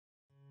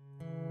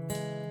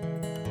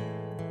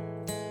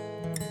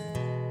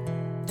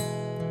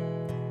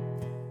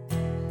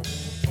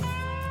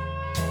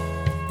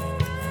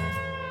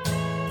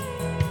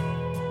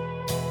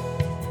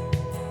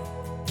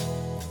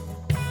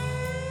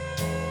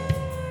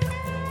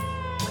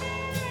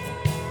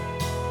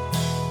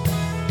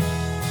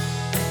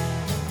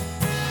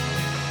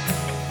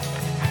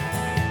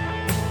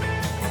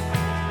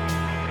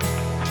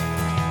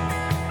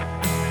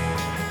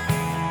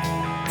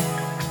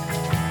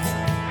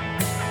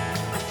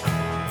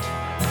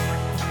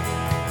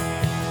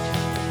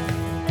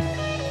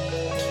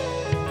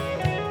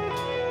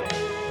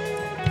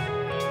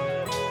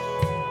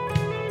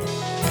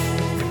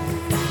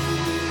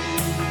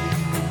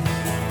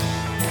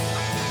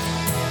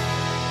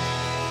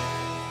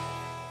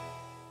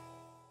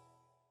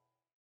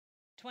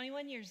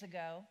21 years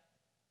ago,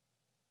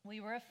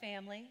 we were a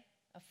family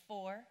of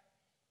 4,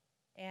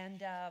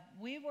 and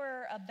we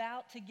were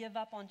about to give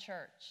up on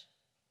church.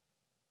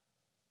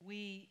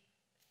 We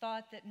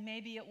thought that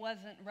maybe it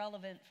wasn't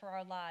relevant for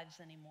our lives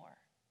anymore.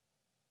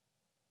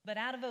 But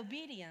out of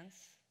obedience,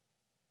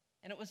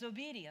 and it was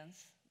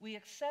obedience, we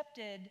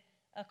accepted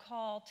a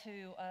call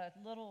to a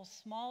little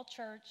small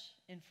church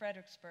in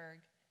Fredericksburg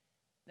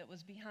that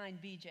was behind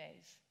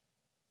BJ's.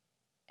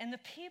 And the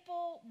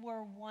people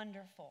were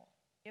wonderful.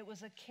 It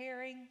was a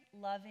caring,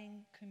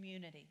 loving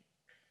community.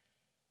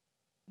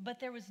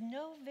 But there was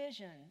no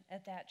vision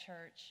at that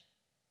church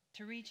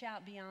to reach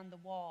out beyond the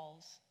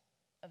walls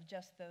of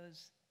just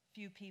those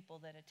few people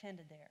that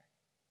attended there.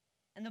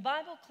 And the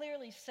Bible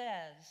clearly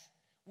says,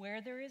 where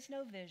there is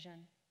no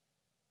vision,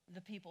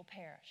 the people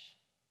perish.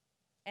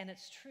 And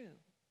it's true,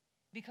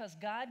 because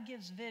God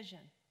gives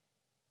vision,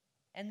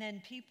 and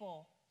then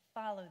people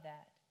follow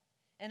that.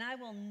 And I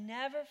will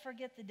never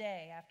forget the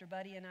day after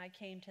Buddy and I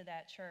came to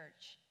that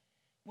church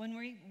when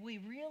we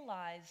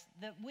realized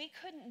that we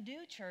couldn't do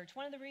church.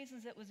 One of the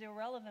reasons it was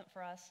irrelevant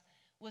for us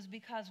was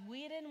because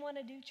we didn't want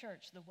to do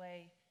church the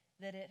way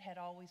that it had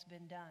always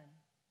been done.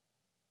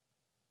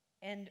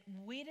 And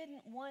we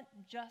didn't want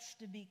just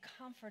to be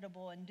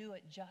comfortable and do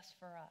it just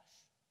for us.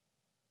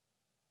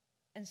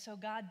 And so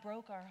God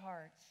broke our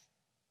hearts.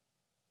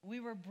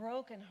 We were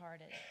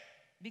brokenhearted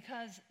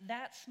because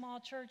that small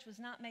church was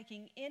not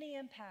making any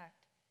impact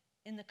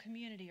in the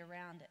community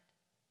around it.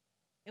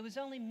 It was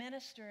only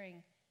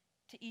ministering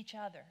to each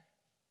other.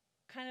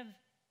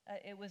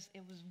 It was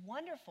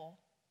wonderful,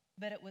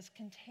 but it was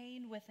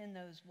contained within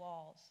those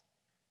walls.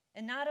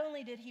 And not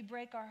only did he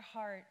break our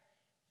heart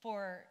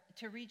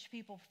to reach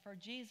people for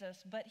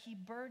Jesus, but he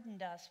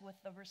burdened us with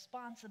the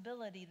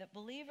responsibility that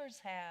believers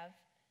have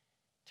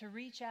to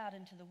reach out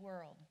into the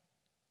world.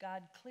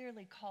 God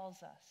clearly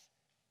calls us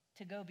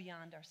to go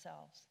beyond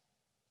ourselves.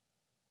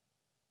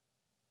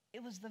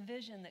 It was the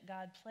vision that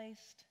God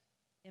placed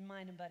in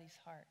mine and Buddy's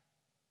heart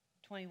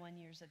 21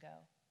 years ago,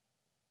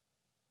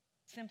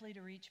 simply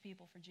to reach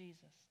people for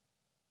Jesus.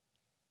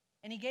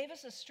 And he gave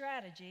us a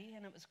strategy,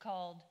 and it was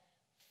called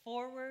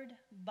Forward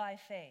by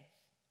Faith.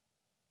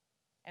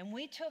 And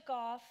we took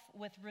off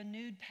with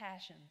renewed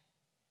passion.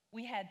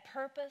 We had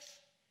purpose,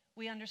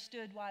 we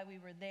understood why we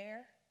were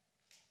there,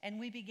 and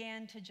we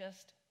began to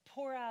just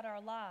pour out our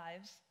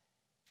lives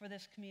for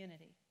this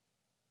community.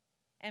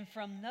 And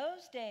from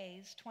those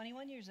days,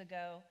 21 years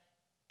ago,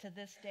 to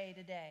this day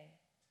today,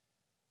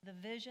 the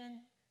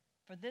vision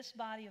for this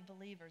body of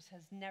believers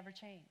has never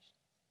changed.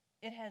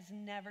 It has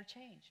never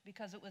changed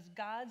because it was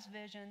God's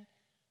vision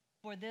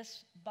for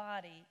this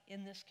body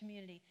in this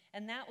community.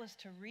 And that was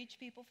to reach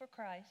people for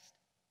Christ,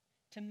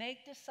 to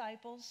make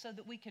disciples so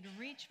that we could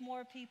reach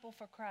more people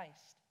for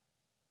Christ.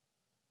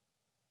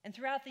 And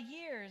throughout the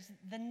years,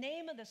 the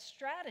name of the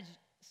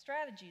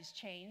strategies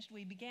changed.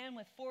 We began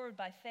with Forward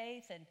by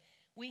Faith, and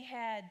we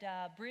had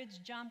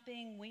bridge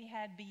jumping, we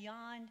had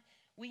Beyond,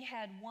 we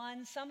had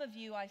One. Some of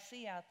you I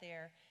see out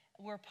there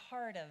were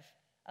part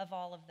of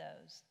all of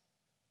those.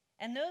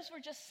 And those were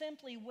just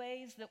simply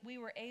ways that we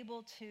were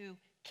able to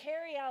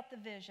carry out the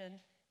vision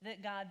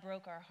that God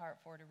broke our heart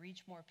for, to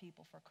reach more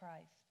people for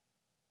Christ.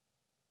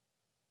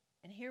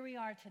 And here we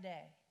are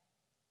today,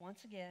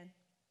 once again,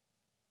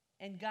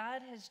 and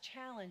God has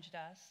challenged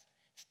us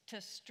to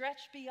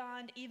stretch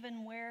beyond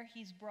even where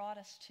he's brought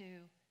us to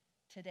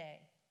today.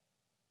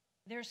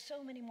 There's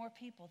so many more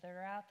people that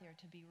are out there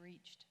to be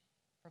reached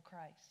for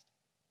Christ.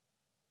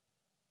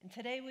 And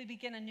today we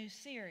begin a new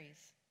series,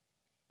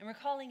 and we're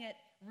calling it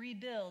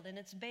Rebuild, and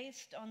it's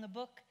based on the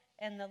book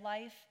and the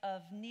life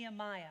of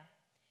Nehemiah.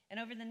 And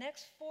over the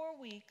next 4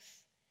 weeks,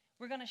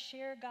 we're going to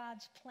share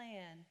God's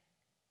plan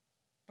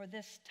for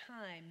this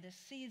time, this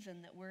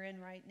season that we're in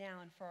right now,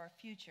 and for our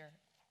future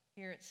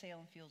here at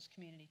Salem Fields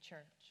Community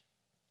Church.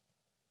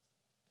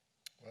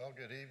 Well,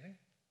 good evening.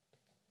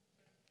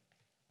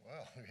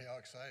 Well, y'all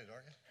excited,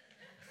 aren't you?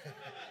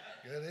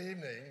 Good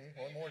evening,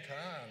 one more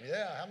time.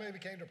 Yeah, how many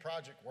came to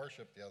Project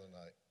Worship the other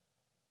night?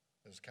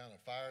 It was kind of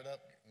fired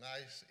up,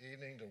 nice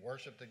evening to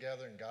worship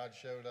together, and God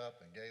showed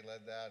up, and Gay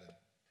led that, and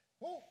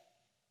whoo,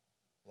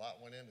 a lot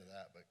went into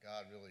that, but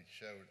God really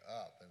showed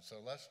up. And so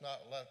let's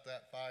not let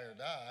that fire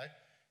die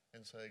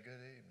and say good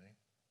evening.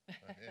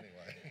 But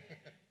anyway,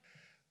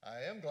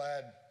 I am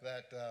glad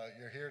that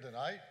you're here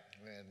tonight,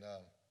 and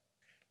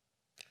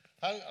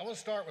I want to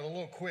start with a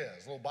little quiz,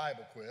 a little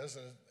Bible quiz,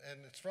 and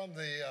it's from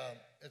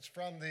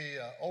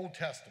the Old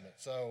Testament.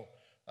 So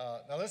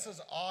now this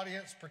is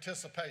audience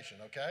participation,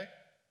 okay?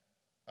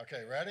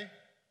 Okay, ready?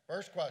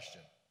 First question.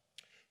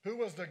 Who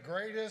was the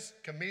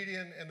greatest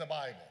comedian in the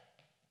Bible?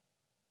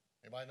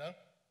 Anybody know?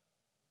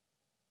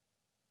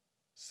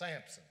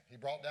 Samson. He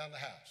brought down the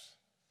house.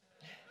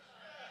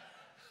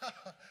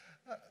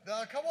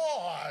 Now, come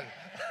on.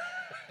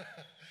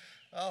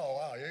 Oh,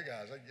 wow, you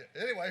guys.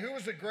 Anyway, who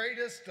was the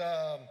greatest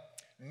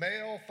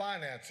male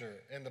financier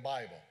in the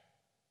Bible?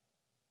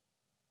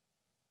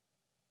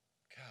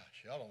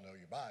 Gosh, y'all don't know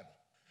your Bible.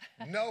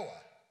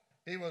 Noah.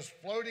 He was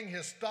floating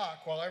his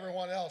stock while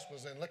everyone else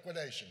was in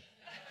liquidation.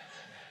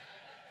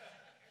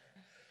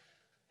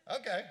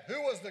 Okay,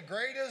 who was the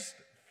greatest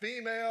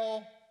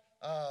female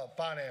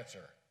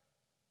financier?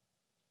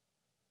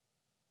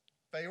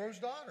 Pharaoh's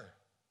daughter.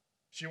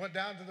 She went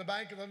down to the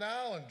bank of the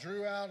Nile and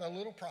drew out a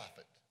little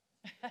profit.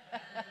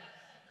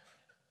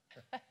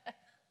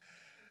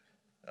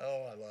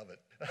 Oh, I love it.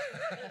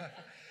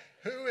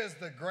 Who is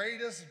the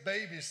greatest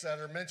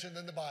babysitter mentioned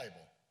in the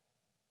Bible?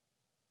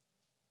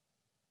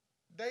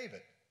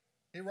 David.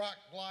 He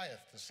rocked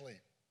Goliath to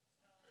sleep.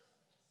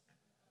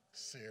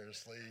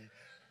 Seriously,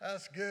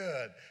 that's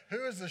good.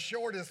 Who is the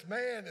shortest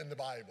man in the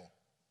Bible?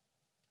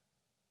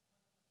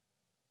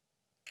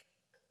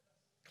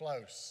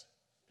 Close.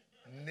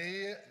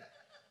 Nehemiah.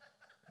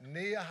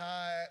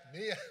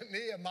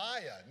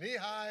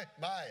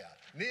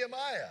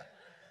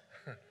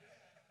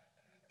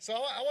 So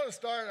I want to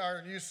start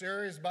our new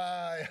series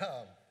by,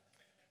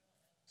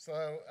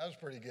 so that was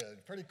pretty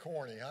good. Pretty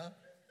corny, huh?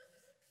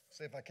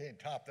 See if I can't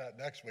top that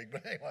next week.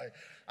 But anyway,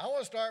 I want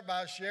to start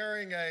by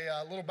sharing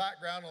a little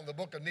background on the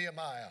book of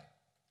Nehemiah.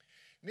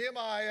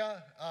 Nehemiah,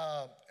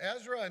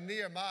 Ezra and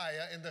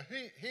Nehemiah in the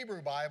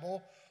Hebrew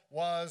Bible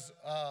was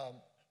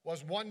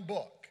one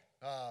book.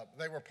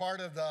 They were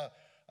part of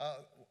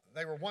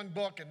they were one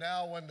book, and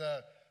now when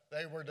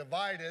they were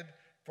divided,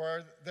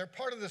 they're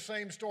part of the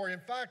same story.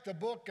 In fact, the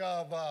book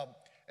of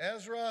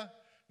Ezra,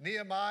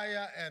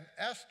 Nehemiah, and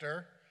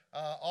Esther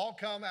all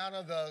come out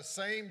of the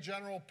same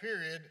general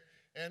period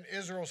in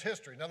Israel's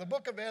history. Now, the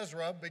book of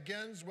Ezra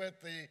begins with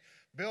the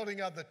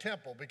building of the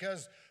temple,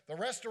 because the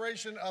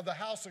restoration of the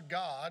house of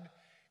God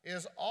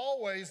is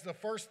always the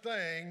first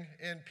thing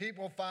in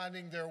people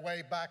finding their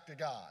way back to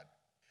God.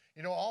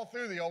 You know, all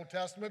through the Old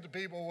Testament, the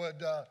people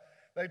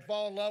they'd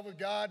fall in love with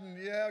God,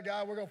 and yeah,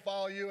 God, we're going to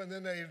follow you, and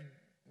then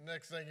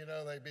next thing you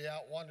know, they'd be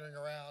out wandering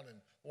around and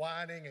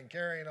whining and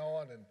carrying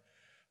on.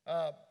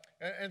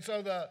 And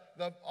so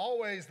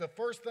always the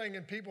first thing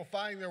in people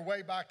finding their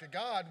way back to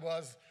God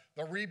was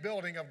the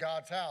rebuilding of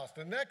God's house.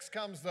 The next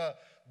comes the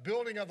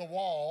building of the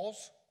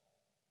walls,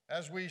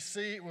 as we'll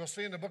see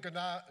in the book of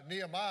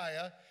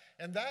Nehemiah,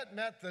 and that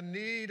met the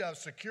need of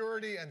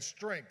security and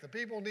strength. The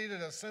people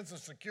needed a sense of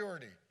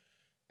security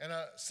and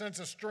a sense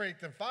of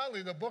strength. And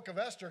finally, the book of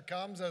Esther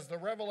comes as the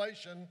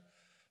revelation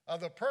of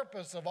the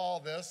purpose of all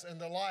this in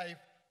the life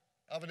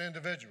of an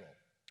individual.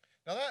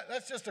 Now,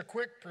 that's just a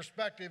quick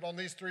perspective on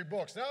these three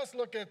books. Now, let's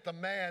look at the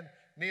man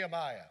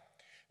Nehemiah.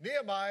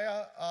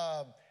 Nehemiah,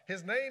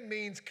 his name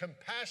means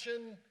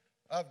compassion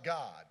of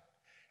God.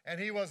 And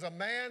he was a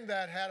man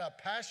that had a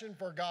passion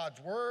for God's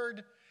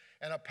word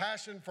and a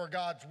passion for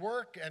God's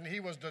work, and he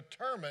was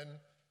determined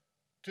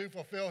to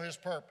fulfill his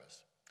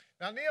purpose.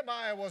 Now,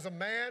 Nehemiah was a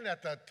man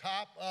at the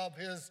top of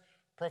his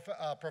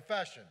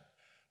profession,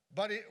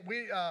 but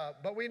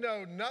we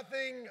know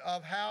nothing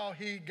of how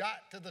he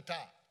got to the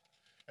top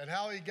and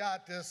how he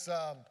got this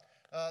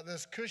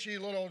cushy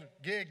little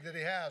gig that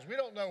he has. We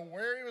don't know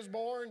where he was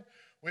born.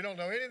 We don't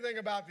know anything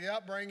about his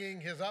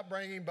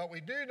upbringing, but we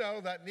do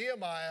know that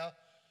Nehemiah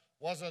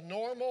was a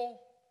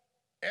normal,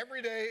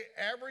 everyday,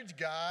 average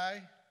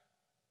guy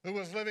who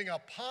was living a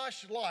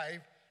posh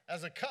life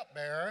as a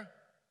cupbearer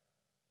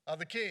of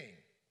the king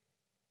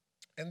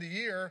in the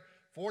year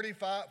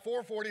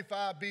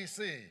 445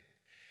 BC.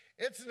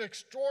 It's an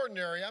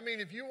extraordinary,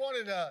 if you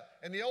wanted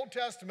in the Old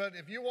Testament,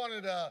 if you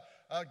wanted a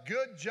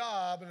good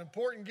job, an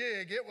important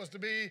gig, it was to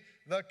be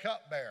the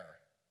cupbearer.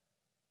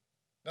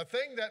 The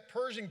thing that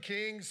Persian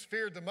kings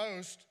feared the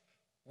most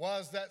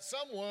was that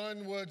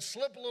someone would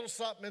slip a little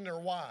something in their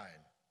wine,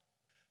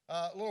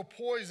 a little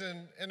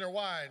poison in their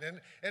wine.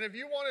 And if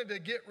you wanted to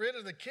get rid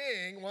of the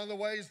king, one of the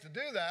ways to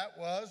do that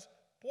was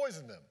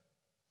poison them.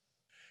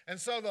 And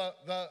so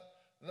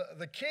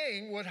the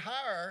king would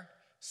hire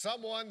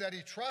someone that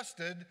he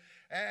trusted,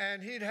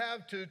 and he'd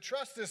have to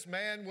trust this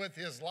man with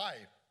his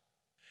life.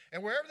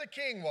 And wherever the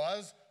king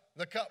was,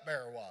 the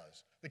cupbearer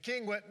was. The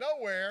king went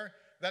nowhere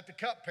that the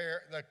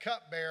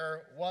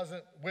cupbearer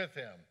wasn't with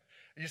him.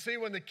 You see,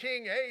 when the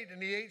king ate,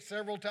 and he ate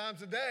several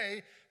times a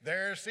day,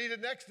 there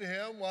seated next to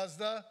him was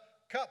the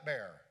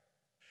cupbearer.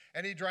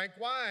 And he drank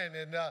wine,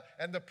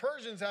 and the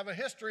Persians have a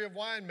history of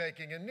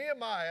winemaking, and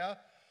Nehemiah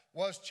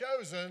was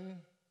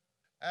chosen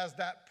as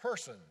that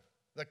person,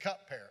 the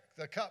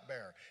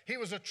cupbearer. He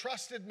was a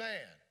trusted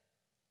man.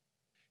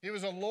 He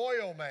was a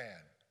loyal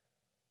man.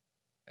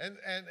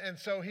 And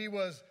so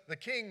the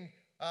king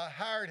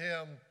hired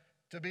him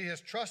to be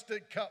his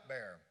trusted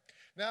cupbearer.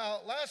 Now,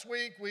 last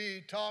week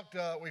we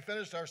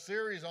finished our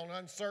series on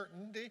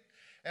uncertainty,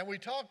 and we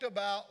talked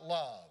about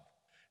love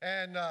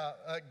and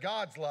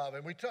God's love.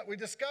 And we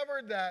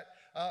discovered that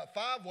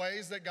 5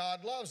 ways that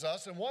God loves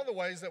us. And one of the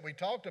ways that we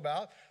talked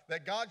about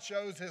that God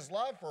shows his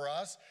love for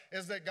us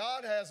is that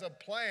God has a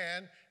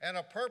plan and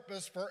a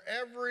purpose for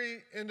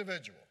every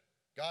individual.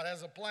 God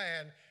has a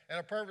plan and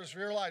a purpose for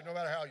your life. No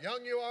matter how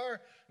young you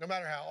are, no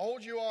matter how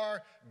old you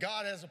are,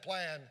 God has a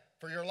plan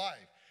for your life.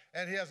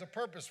 And he has a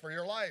purpose for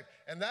your life.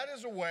 And that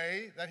is a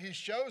way that he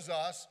shows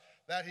us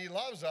that he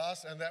loves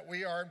us and that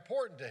we are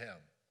important to him.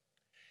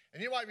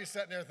 And you might be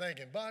sitting there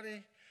thinking,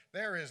 buddy,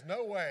 there is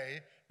no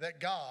way that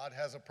God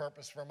has a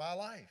purpose for my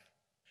life.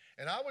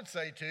 And I would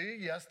say to you,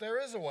 yes,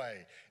 there is a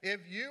way.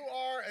 If you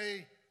are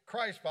a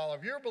Christ follower,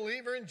 if you're a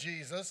believer in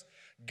Jesus,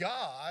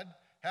 God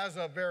has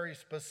a very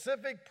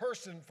specific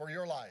person for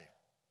your life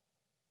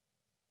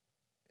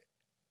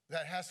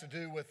that has to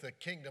do with the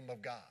kingdom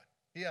of God.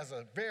 He has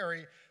a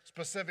very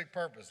specific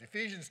purpose.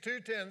 Ephesians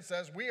 2:10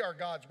 says, we are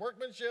God's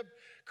workmanship,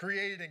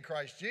 created in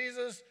Christ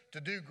Jesus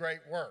to do great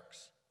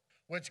works,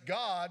 which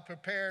God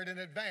prepared in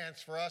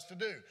advance for us to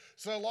do.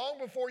 So long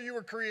before you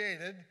were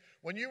created,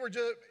 when you were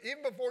just,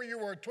 even before you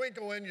were a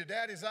twinkle in your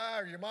daddy's eye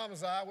or your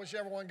mama's eye,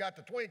 whichever one got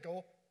the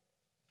twinkle,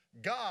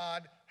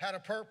 God had a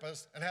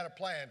purpose and had a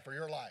plan for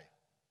your life.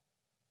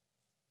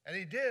 And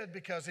he did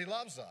because he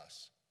loves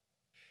us.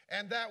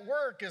 And that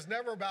work is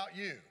never about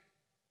you.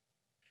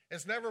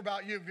 It's never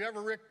about you. If you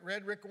ever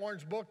read Rick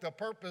Warren's book, The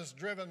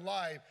Purpose-Driven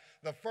Life,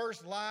 the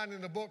first line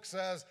in the book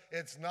says,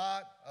 it's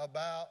not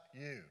about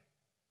you.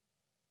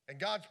 And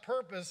God's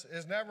purpose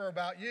is never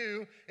about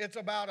you. It's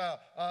about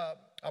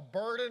a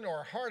burden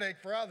or a heartache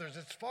for others.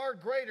 It's far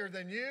greater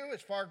than you.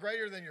 It's far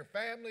greater than your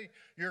family,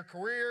 your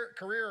career,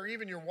 or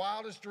even your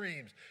wildest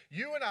dreams.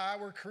 You and I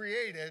were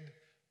created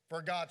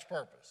for God's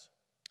purpose.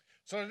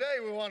 So today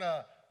we want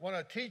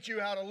to teach you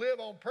how to live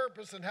on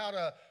purpose and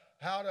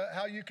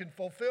how you can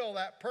fulfill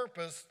that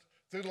purpose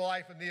through the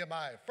life of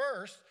Nehemiah.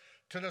 First,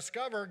 to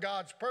discover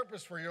God's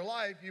purpose for your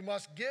life, you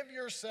must give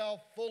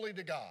yourself fully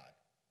to God.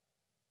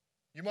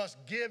 You must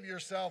give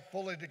yourself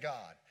fully to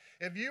God.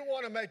 If you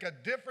want to make a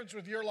difference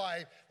with your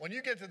life, when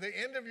you get to the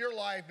end of your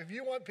life, if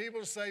you want people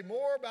to say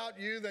more about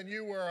you than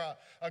you were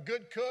a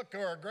good cook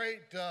or a great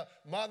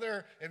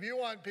mother, if you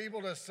want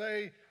people to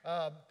say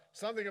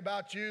something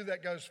about you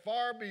that goes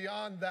far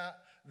beyond that,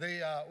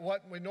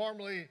 what we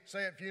normally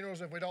say at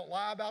funerals, if we don't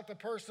lie about the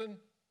person,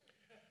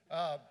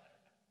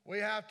 we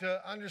have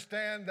to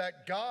understand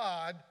that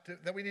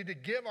that we need to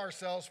give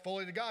ourselves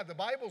fully to God. The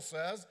Bible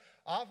says,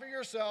 offer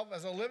yourself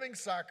as a living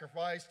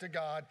sacrifice to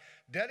God,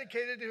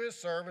 dedicated to his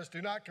service.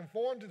 Do not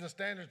conform to the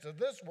standards of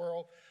this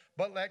world,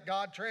 but let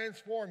God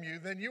transform you.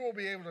 Then you will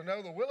be able to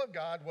know the will of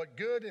God, what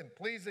good and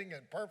pleasing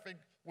and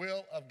perfect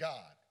will of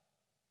God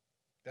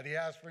that he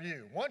has for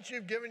you. Once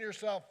you've given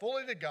yourself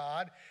fully to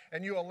God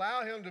and you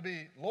allow him to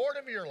be Lord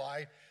of your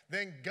life,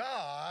 then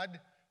God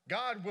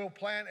will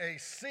plant a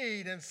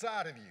seed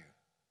inside of you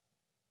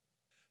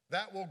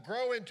that will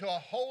grow into a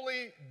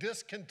holy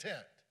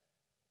discontent.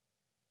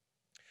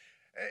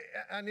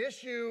 An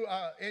issue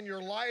in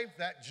your life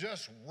that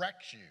just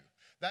wrecks you.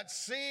 That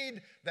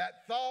seed,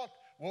 that thought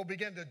will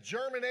begin to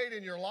germinate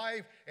in your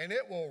life and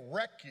it will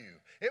wreck you.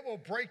 It will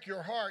break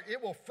your heart.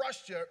 It will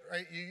frustrate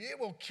you. It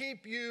will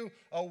keep you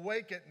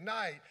awake at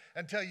night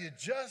until you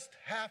just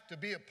have to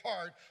be a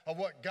part of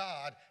what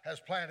God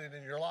has planted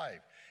in your life.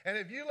 And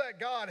if you let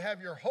God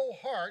have your whole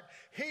heart,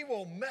 he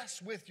will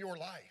mess with your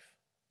life.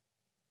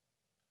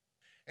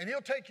 And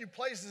he'll take you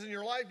places in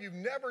your life you've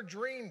never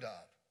dreamed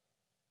of.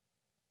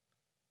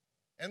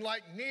 And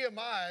like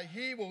Nehemiah,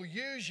 he will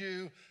use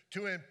you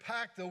to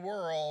impact the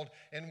world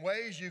in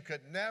ways you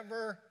could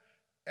never,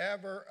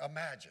 ever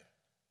imagine.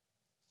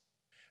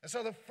 And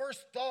so the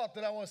first thought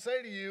that I want to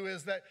say to you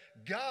is that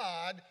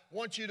God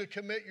wants you to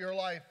commit your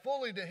life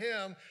fully to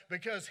him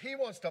because he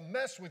wants to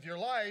mess with your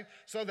life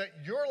so that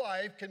your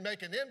life can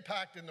make an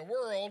impact in the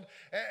world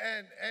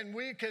and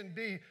we can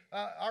be,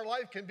 our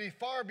life can be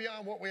far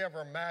beyond what we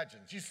ever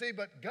imagined. You see,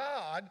 but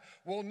God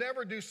will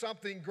never do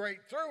something great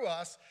through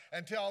us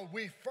until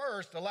we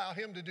first allow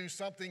him to do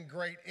something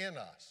great in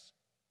us.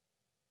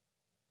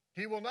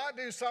 He will not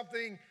do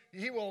something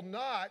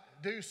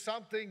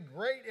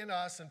great in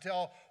us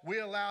until we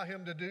allow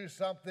him to do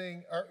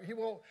something, or he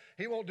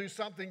won't do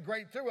something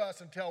great through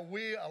us until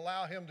we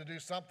allow him to do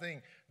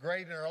something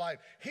great in our life.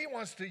 He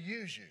wants to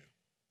use you.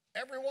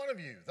 Every one of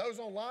you, those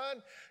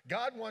online,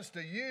 God wants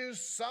to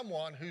use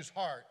someone whose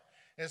heart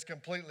is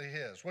completely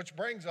his, which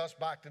brings us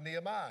back to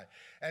Nehemiah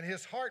and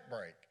his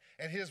heartbreak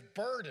and his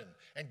burden.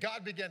 And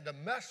God began to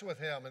mess with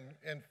him.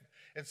 And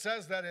it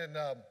says that in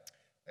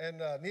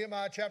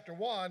Nehemiah chapter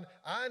 1,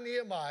 I,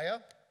 Nehemiah,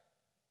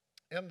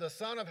 am the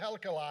son of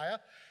Hilkiah.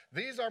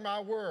 These are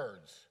my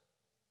words.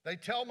 They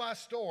tell my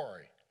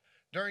story.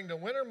 During the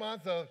winter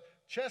month of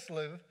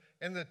Chislev,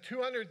 in the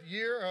 200th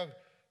year of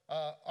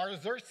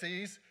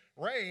Artaxerxes'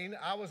 reign,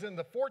 I was in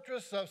the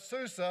fortress of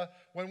Susa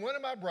when one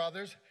of my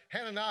brothers,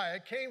 Hananiah,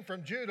 came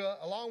from Judah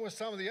along with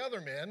some of the other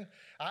men.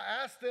 I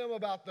asked them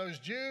about those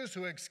Jews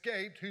who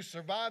escaped, who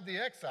survived the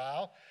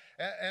exile,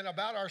 and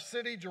about our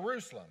city,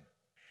 Jerusalem.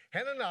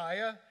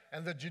 Hananiah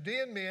and the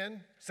Judean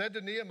men said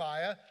to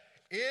Nehemiah,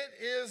 it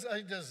is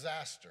a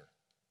disaster.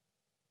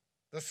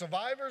 The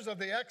survivors of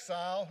the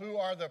exile who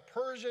are in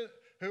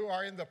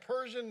the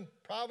Persian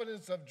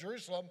province of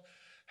Jerusalem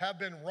have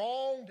been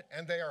wronged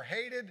and they are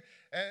hated.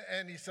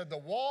 And he said, the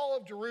wall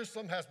of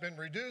Jerusalem has been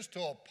reduced to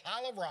a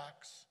pile of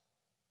rocks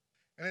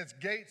and its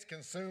gates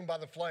consumed by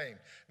the flame.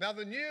 Now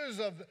the news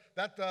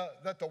that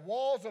the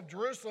walls of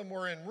Jerusalem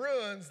were in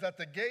ruins, that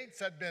the gates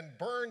had been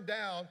burned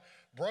down,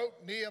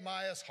 broke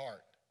Nehemiah's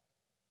heart.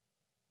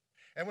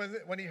 And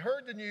when he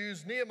heard the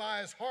news,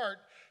 Nehemiah's heart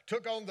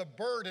took on the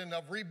burden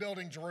of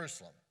rebuilding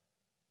Jerusalem.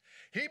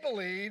 He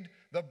believed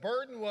the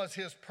burden was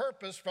his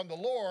purpose from the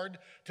Lord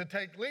to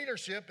take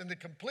leadership in the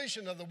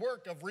completion of the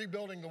work of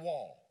rebuilding the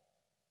wall.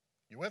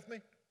 You with me?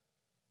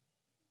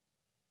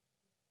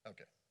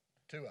 Okay,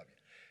 two of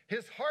you.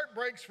 His heart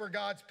breaks for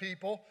God's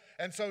people,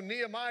 and so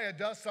Nehemiah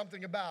does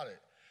something about it.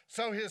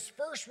 So his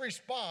first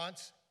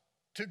response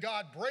to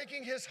God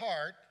breaking his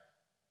heart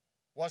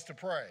was to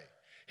pray.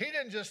 He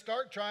didn't just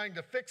start trying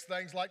to fix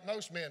things like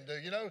most men do.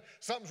 You know,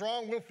 something's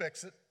wrong, we'll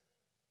fix it.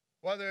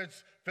 Whether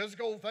it's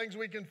physical things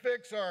we can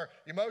fix or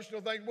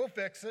emotional things, we'll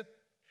fix it.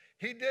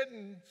 He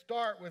didn't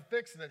start with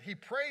fixing it. He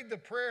prayed the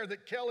prayer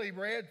that Kelly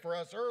read for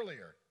us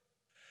earlier.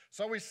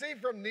 So we see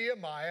from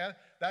Nehemiah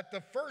that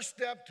the first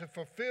step to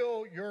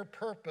fulfill your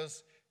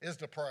purpose is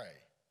to pray.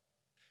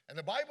 And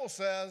the Bible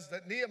says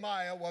that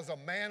Nehemiah was a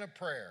man of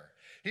prayer.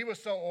 He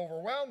was so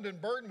overwhelmed and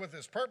burdened with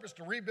his purpose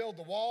to rebuild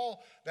the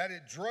wall that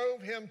it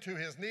drove him to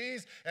his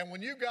knees. And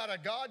when you got a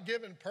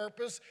God-given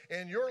purpose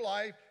in your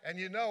life and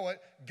you know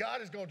it,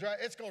 God is going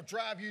to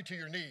drive you to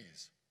your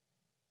knees.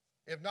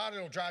 If not,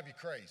 it'll drive you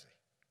crazy.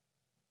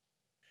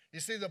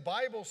 You see, the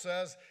Bible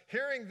says,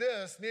 hearing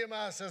this,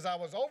 Nehemiah says, I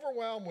was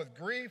overwhelmed with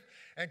grief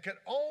and could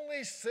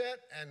only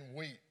sit and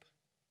weep.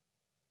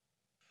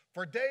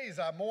 For days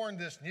I mourned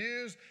this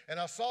news, and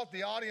I sought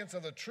the audience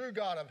of the true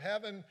God of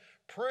heaven,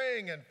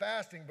 praying and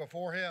fasting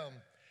before him.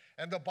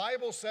 And the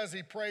Bible says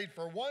he prayed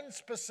for one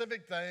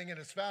specific thing, and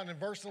it's found in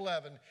verse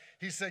 11.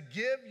 He said,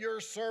 give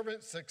your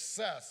servant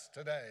success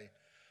today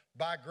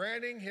by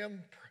granting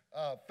him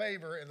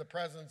favor in the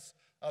presence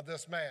of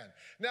this man.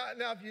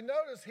 Now, if you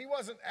notice, he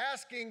wasn't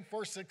asking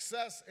for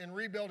success in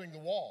rebuilding the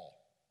wall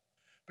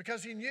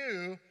because he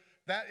knew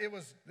that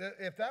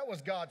if that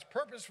was God's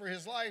purpose for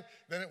his life,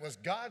 then it was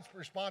God's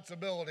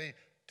responsibility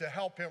to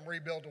help him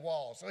rebuild the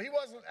wall. So he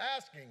wasn't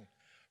asking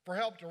for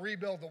help to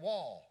rebuild the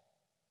wall.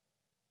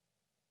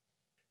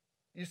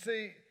 You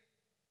see,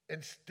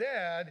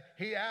 instead,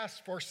 he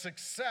asked for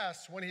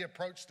success when he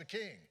approached the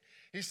king.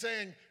 He's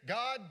saying,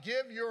 God,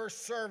 give your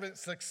servant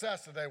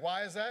success today.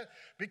 Why is that?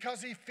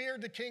 Because he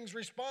feared the king's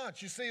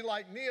response. You see,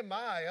 like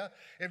Nehemiah,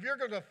 if you're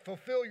going to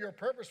fulfill your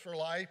purpose for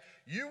life,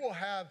 you will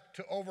have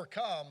to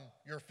overcome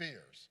your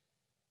fears.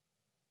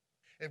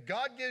 If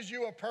God gives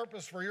you a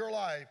purpose for your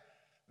life,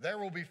 there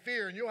will be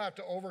fear, and you'll have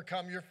to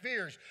overcome your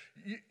fears.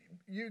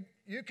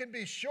 You can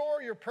be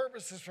sure your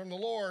purpose is from the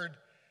Lord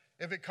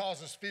if it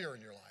causes fear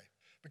in your life.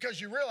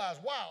 Because you realize,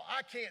 wow,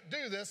 I can't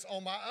do this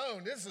on my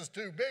own. This is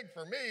too big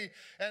for me.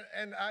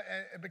 And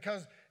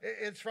because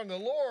it's from the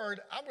Lord,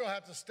 I'm going to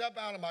have to step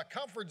out of my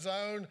comfort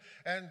zone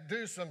and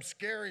do some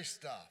scary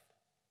stuff.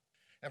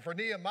 And for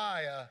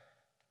Nehemiah,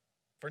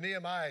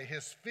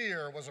 his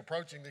fear was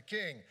approaching the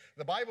king.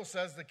 The Bible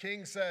says the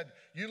king said,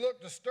 you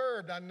look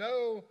disturbed. I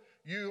know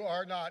you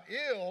are not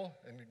ill,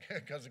 and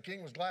because the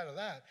king was glad of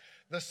that.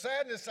 The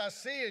sadness I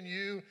see in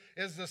you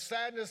is the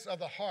sadness of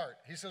the heart.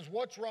 He says,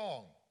 what's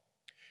wrong?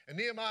 And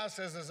Nehemiah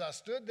says, as I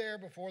stood there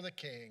before the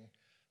king,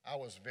 I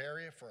was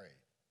very afraid.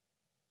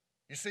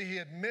 You see, he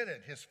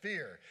admitted his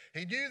fear.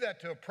 He knew that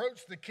to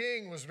approach the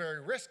king was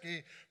very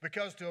risky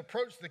because to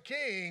approach the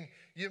king,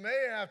 you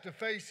may have to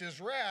face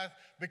his wrath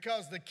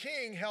because the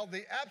king held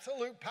the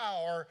absolute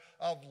power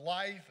of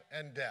life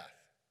and death.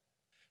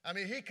 I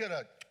mean, he could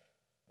have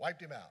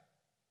wiped him out.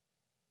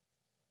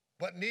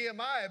 But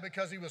Nehemiah,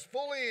 because he was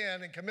fully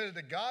in and committed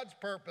to God's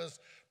purpose,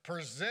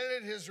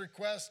 presented his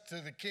request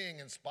to the king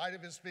in spite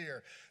of his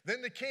fear.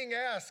 Then the king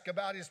asked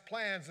about his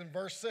plans in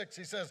verse 6.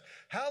 He says,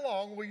 how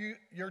long will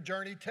your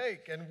journey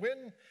take, and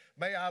when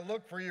may I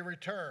look for your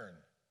return?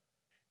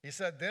 He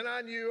said, then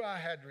I knew I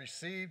had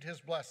received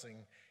his blessing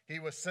he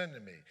was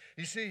sending me.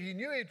 You see, he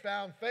knew he'd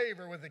found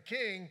favor with the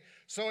king,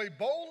 so he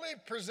boldly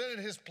presented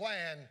his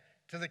plan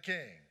to the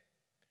king.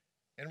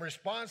 In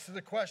response to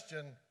the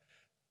question,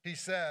 he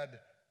said,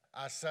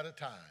 I set a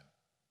time.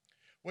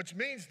 Which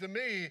means to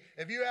me,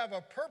 if you have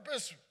a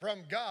purpose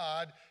from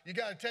God, you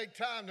got to take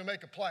time to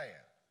make a plan.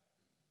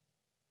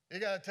 You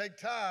got to take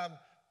time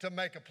to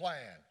make a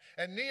plan.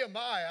 And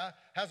Nehemiah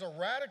has a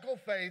radical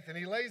faith, and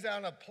he lays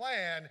down a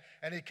plan,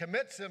 and he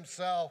commits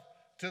himself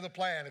to the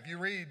plan, if you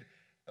read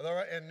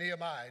in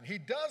Nehemiah. And he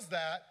does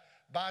that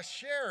by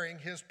sharing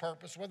his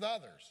purpose with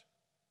others.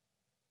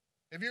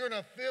 If you're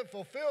going to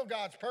fulfill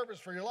God's purpose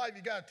for your life,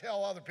 you got to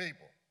tell other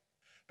people.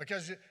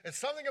 Because it's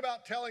something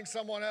about telling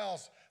someone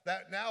else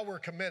that now we're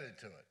committed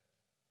to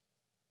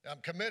it. I'm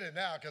committed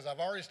now because I've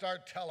already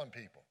started telling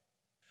people.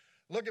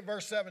 Look at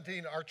verse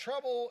 17. Our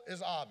trouble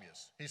is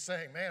obvious. He's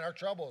saying, man, our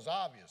trouble is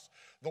obvious.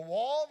 The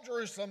wall of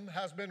Jerusalem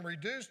has been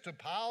reduced to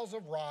piles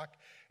of rock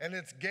and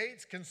its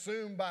gates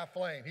consumed by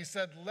flame. He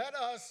said, let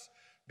us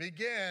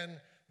begin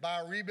by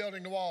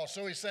rebuilding the wall.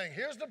 So he's saying,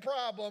 here's the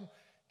problem.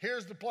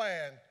 Here's the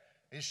plan.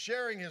 He's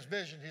sharing his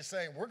vision. He's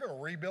saying, we're going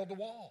to rebuild the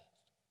wall.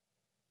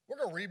 We're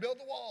going to rebuild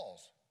the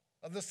walls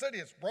of the city.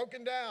 It's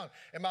broken down,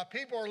 and my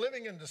people are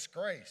living in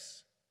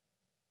disgrace.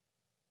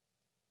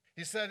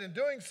 He said, in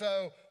doing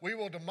so, we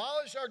will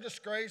demolish our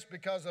disgrace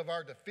because of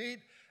our defeat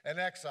and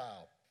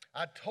exile.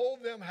 I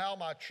told them how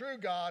my true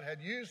God had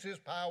used his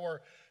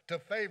power to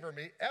favor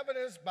me,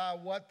 evidenced by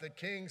what the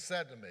king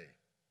said to me.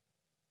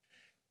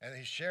 And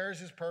he shares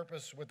his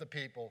purpose with the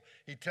people.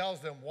 He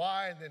tells them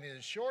why, and then he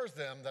assures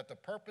them that the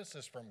purpose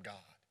is from God.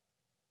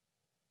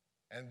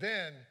 And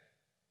then,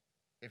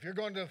 if you're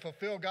going to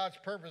fulfill God's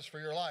purpose for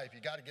your life,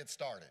 you got to get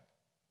started.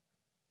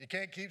 You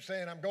can't keep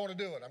saying, I'm going to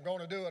do it, I'm going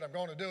to do it, I'm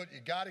going to do it.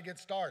 You got to get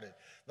started.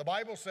 The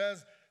Bible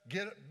says,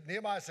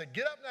 Nehemiah said,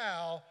 get up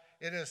now,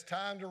 it is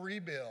time to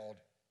rebuild.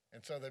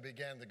 And so they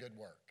began the good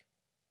work.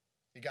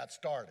 He got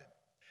started.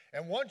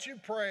 And once you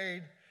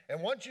prayed,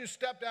 and once you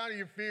stepped out of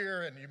your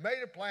fear and you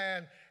made a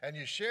plan and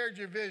you shared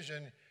your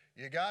vision,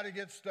 you got to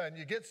get started. And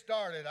you get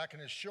started, I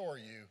can assure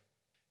you,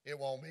 it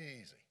won't be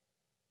easy.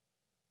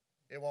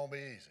 It won't be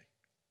easy.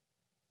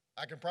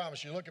 I can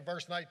promise you. Look at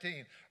verse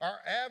 19. Our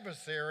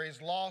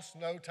adversaries lost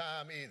no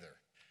time either.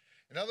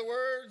 In other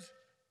words,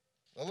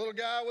 the little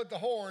guy with the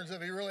horns,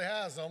 if he really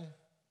has them,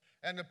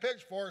 and the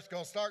pitchfork's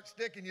going to start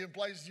sticking you in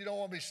places you don't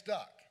want to be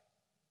stuck.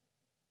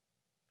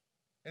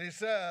 And he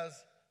says,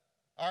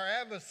 our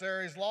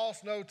adversaries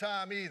lost no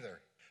time either.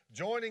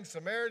 Joining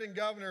Samaritan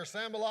governor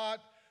Sanballat,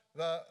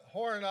 the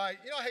Horonite.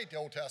 You know, I hate the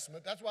Old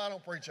Testament. That's why I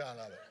don't preach on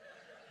it.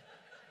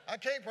 I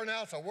can't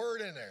pronounce a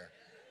word in there.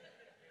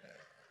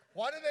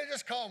 Why did they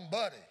just call him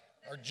Buddy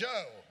or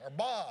Joe or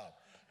Bob?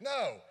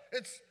 No,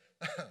 it's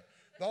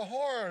the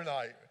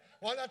Horonite.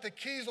 Why not the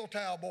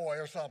Kieseltow boy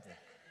or something?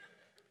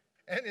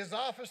 And his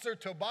officer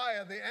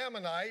Tobiah the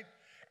Ammonite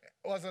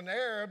was an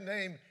Arab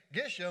named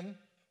Geshem,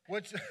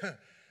 which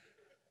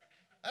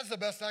that's the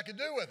best I could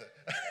do with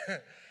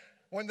it.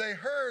 When they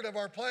heard of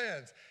our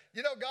plans.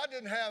 You know, God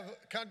didn't have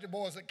country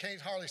boys that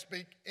can't hardly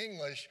speak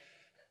English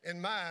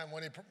in mind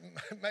when he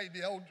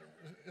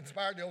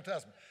inspired the Old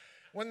Testament.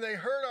 When they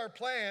heard our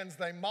plans,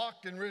 they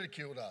mocked and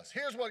ridiculed us.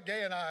 Here's what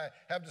Gay and I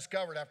have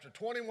discovered after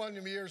 21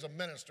 years of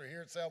ministry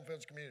here at Salem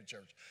Fields Community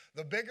Church.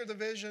 The bigger the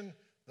vision,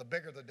 the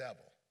bigger the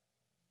devil.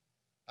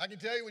 I can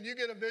tell you, when you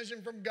get a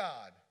vision from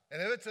God,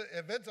 and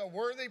if it's a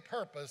worthy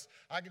purpose,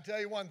 I can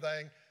tell you one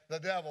thing, the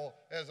devil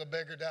is a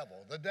bigger devil.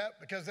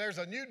 Because there's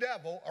a new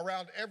devil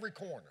around every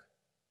corner.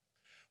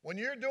 When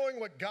you're doing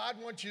what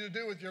God wants you to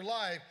do with your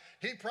life,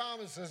 he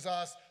promises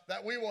us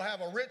that we will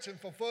have a rich and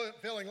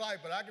fulfilling life.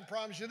 But I can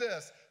promise you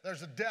this,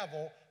 there's a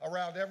devil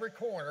around every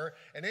corner.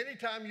 And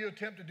anytime you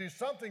attempt to do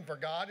something for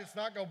God, it's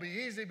not going to be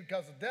easy,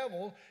 because the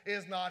devil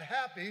is not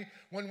happy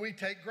when we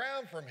take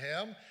ground from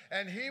him.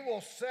 And he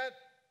will set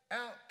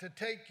out to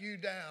take you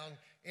down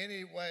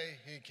any way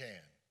he can.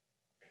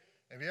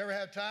 If you ever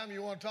have time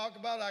you want to talk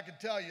about it, I can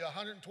tell you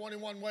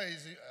 121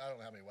 ways. I don't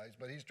know how many ways,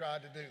 but he's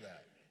tried to do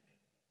that.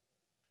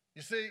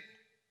 You see,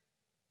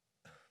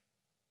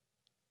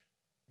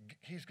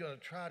 he's going to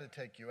try to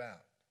take you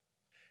out.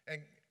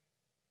 And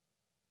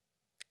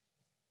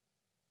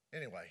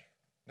anyway,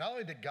 not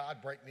only did God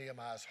break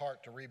Nehemiah's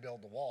heart to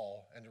rebuild the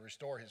wall and to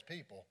restore his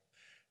people,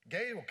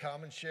 Gay will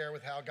come and share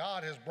with how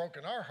God has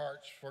broken our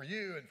hearts for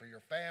you and for your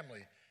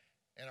family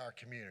and our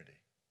community.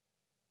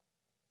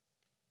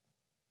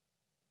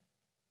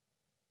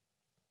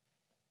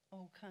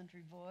 Oh,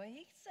 country boy,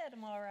 he said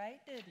them all right,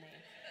 didn't he?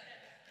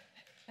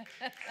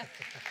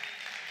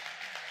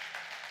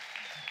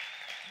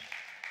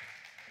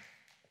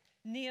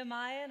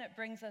 Nehemiah, and it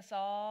brings us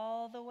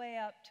all the way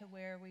up to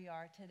where we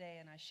are today.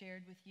 And I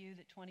shared with you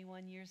that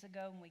 21 years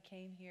ago when we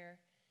came here,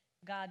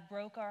 God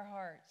broke our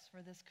hearts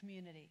for this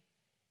community.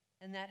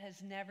 And that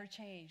has never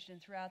changed.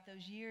 And throughout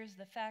those years,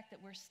 the fact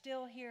that we're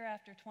still here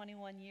after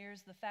 21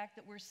 years, the fact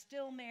that we're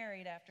still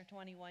married after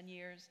 21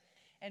 years,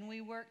 and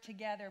we work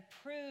together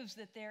proves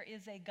that there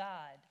is a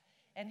God.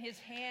 And his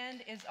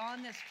hand is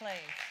on this place.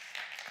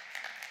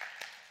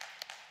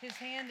 His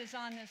hand is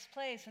on this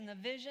place, and the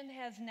vision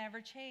has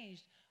never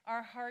changed.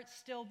 Our heart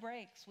still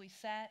breaks. We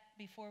sat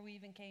before we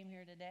even came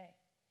here today,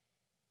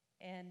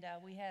 and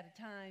we had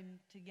a time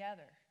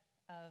together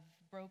of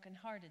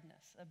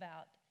brokenheartedness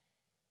about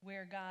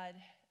where God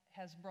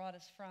has brought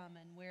us from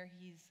and where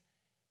he's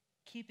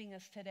keeping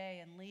us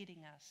today and leading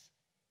us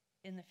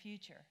in the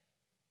future.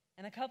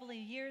 And a couple of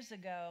years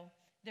ago,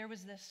 there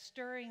was this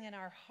stirring in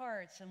our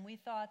hearts, and we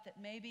thought that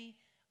maybe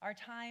our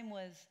time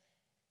was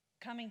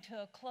coming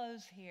to a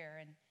close here,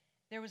 and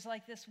there was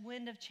like this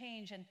wind of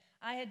change. And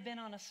I had been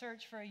on a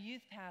search for a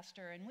youth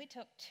pastor, and we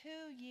took 2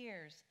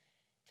 years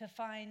to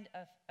find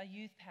a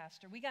youth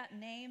pastor. We got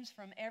names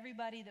from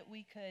everybody that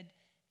we could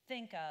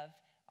think of,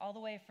 all the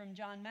way from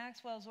John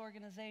Maxwell's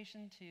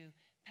organization to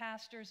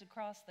pastors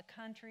across the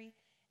country,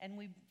 and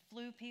we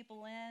flew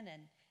people in,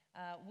 and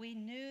we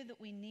knew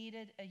that we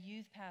needed a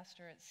youth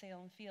pastor at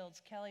Salem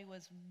Fields. Kelly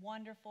was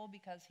wonderful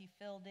because he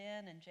filled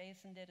in, and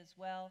Jason did as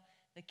well.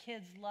 The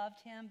kids loved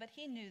him, but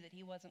he knew that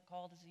he wasn't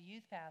called as a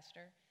youth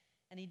pastor,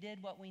 and he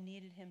did what we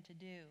needed him to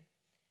do.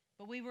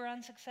 But we were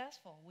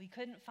unsuccessful. We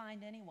couldn't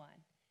find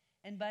anyone.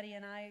 And Buddy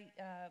and I,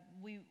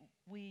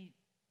 we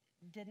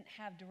didn't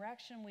have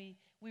direction. We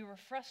were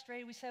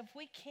frustrated. We said, if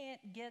we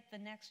can't get the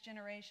next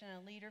generation,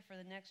 a leader for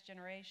the next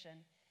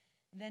generation,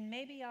 then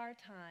maybe our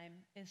time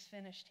is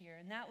finished here.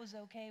 And that was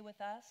okay with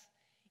us.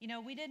 You know,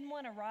 we didn't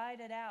want to ride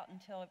it out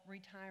until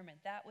retirement.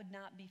 That would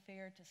not be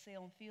fair to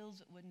Salem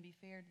Fields. It wouldn't be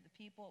fair to the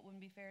people. It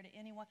wouldn't be fair to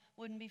anyone.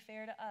 It wouldn't be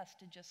fair to us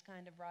to just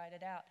kind of ride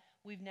it out.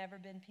 We've never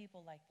been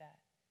people like that.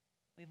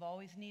 We've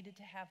always needed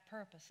to have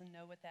purpose and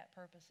know what that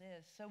purpose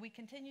is. So we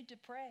continued to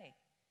pray.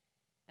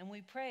 And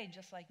we prayed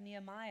just like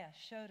Nehemiah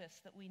showed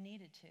us that we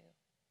needed to.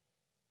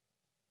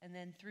 And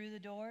then through the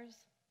doors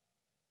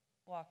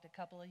walked a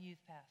couple of youth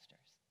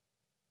pastors,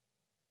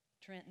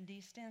 Trent and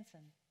Dee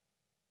Stinson.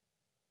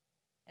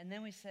 And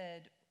then we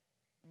said,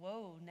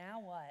 whoa,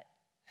 now what?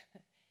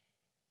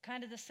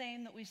 Kind of the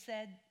same that we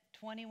said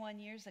 21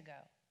 years ago.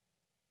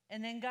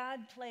 And then God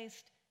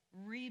placed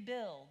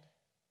rebuild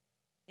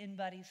in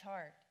Buddy's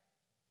heart.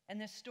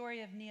 And the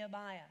story of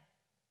Nehemiah.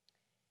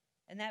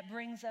 And that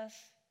brings us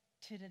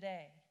to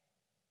today,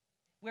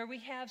 where we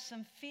have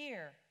some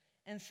fear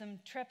and some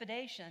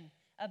trepidation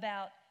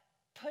about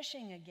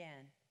pushing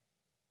again.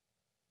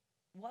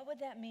 What would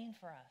that mean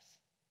for us?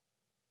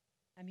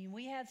 I mean,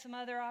 we had some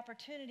other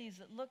opportunities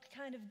that looked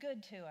kind of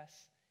good to us.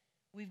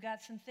 We've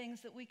got some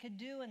things that we could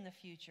do in the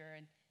future,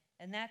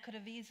 and that could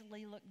have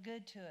easily looked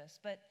good to us.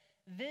 But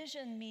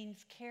vision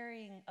means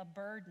carrying a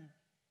burden.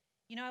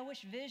 You know, I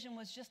wish vision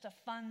was just a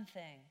fun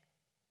thing,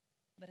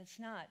 but it's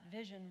not.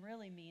 Vision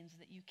really means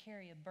that you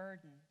carry a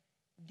burden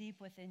deep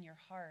within your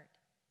heart.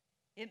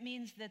 It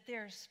means that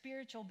there are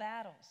spiritual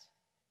battles.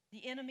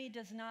 The enemy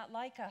does not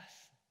like us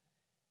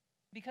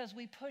because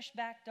we push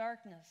back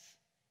darkness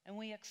and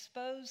we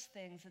expose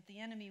things that the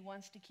enemy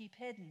wants to keep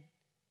hidden.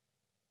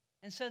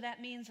 And so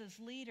that means as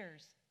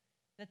leaders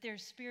that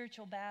there's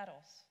spiritual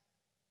battles.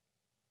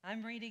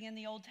 I'm reading in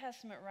the Old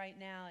Testament right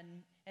now,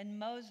 and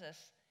Moses,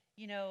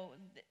 you know,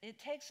 it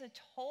takes a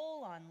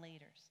toll on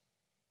leaders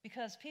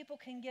because people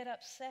can get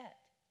upset.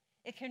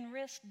 It can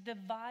risk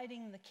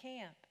dividing the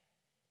camp.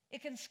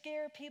 It can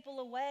scare people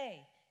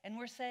away. And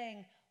we're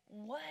saying,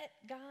 what,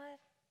 God?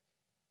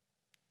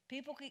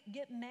 People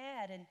get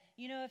mad. And,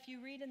 you know, if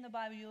you read in the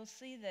Bible, you'll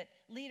see that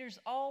leaders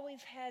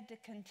always had to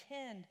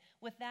contend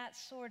with that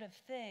sort of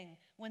thing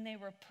when they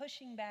were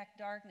pushing back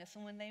darkness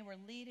and when they were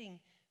leading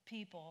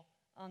people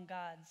on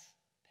God's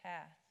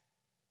path.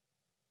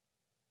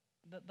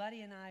 But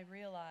Buddy and I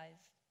realized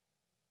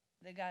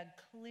that God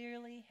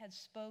clearly had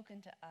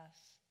spoken to us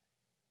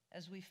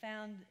as we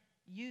found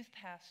youth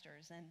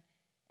pastors and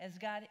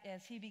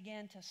as he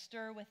began to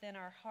stir within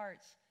our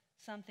hearts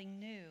something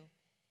new.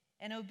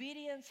 And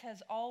obedience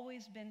has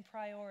always been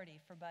priority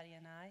for Buddy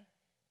and I.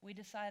 We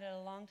decided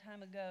a long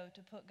time ago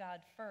to put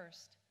God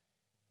first,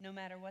 no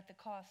matter what the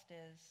cost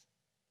is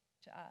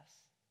to us.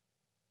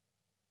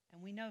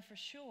 And we know for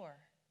sure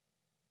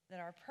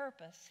that our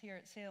purpose here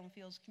at Salem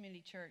Fields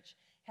Community Church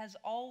has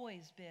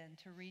always been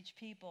to reach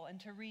people and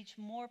to reach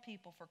more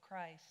people for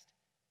Christ.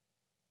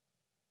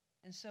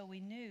 And so we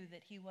knew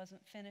that he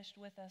wasn't finished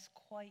with us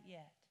quite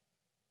yet.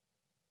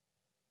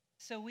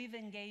 So we've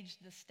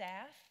engaged the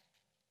staff,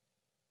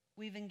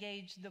 we've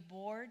engaged the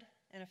board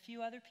and a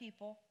few other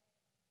people,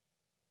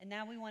 and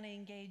now we want to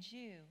engage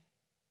you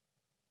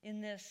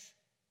in this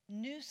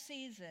new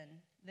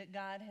season that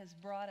God has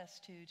brought us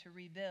to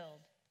rebuild.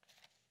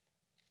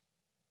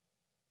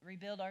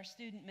 Rebuild our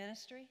student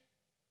ministry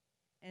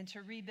and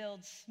to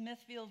rebuild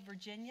Smithfield,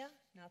 Virginia,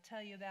 and I'll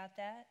tell you about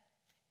that,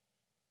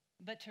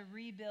 but to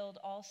rebuild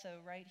also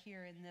right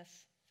here in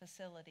this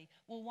facility.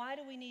 Well, why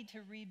do we need to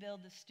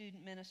rebuild the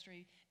student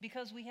ministry?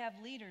 Because we have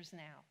leaders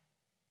now,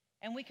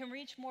 and we can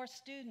reach more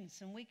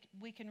students, and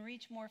we can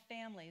reach more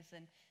families.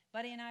 And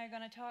Buddy and I are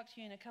going to talk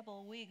to you in a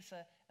couple of weeks,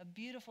 a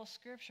beautiful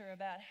scripture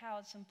about how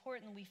it's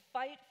important that we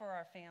fight for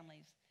our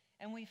families,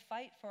 and we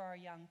fight for our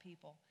young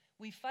people.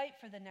 We fight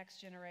for the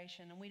next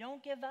generation, and we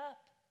don't give up.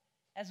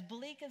 As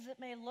bleak as it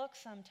may look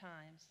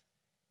sometimes,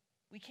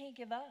 we can't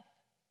give up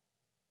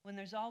when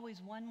there's always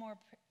one more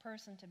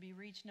person to be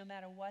reached no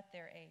matter what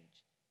their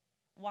age.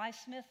 Why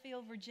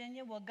Smithfield,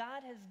 Virginia? Well,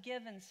 God has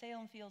given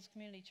Salem Fields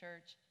Community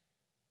Church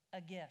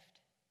a gift.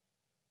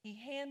 He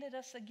handed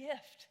us a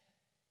gift,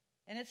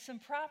 and it's some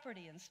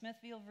property in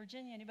Smithfield,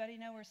 Virginia. Anybody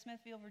know where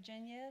Smithfield,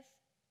 Virginia is?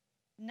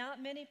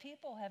 Not many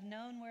people have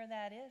known where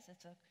that is.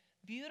 It's a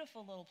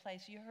beautiful little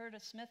place. You heard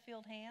of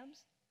Smithfield Hams?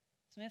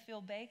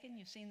 Smithfield Bacon?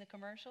 You've seen the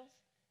commercials?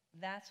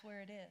 That's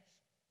where it is.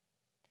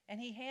 And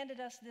he handed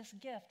us this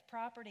gift,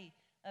 property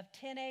of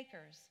 10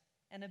 acres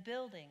and a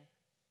building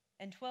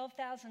and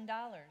 $12,000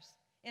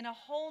 in a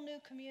whole new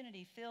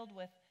community filled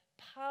with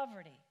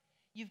poverty.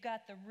 You've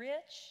got the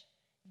rich,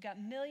 you've got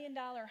 $1 million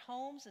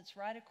homes that's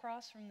right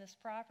across from this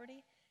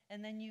property,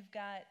 and then you've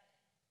got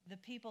the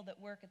people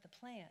that work at the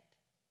plant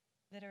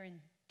that are in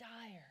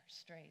dire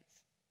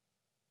straits,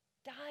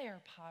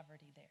 dire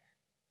poverty there.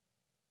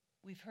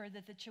 We've heard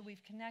that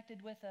we've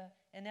connected with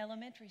an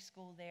elementary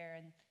school there,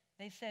 and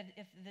they said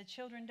if the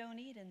children don't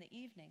eat in the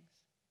evenings,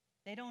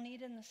 they don't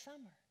eat in the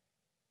summer.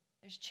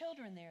 There's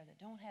children there that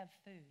don't have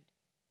food.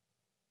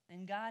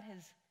 And God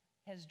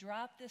has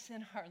dropped this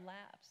in our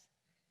laps.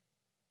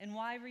 And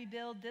why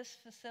rebuild this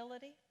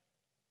facility?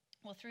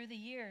 Well, through the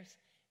years,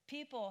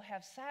 people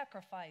have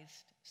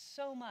sacrificed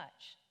so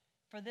much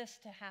for this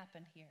to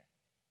happen here.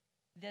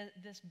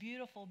 This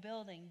beautiful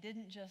building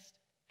didn't just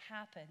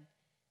happen.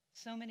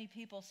 So many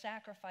people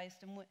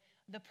sacrificed. And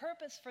the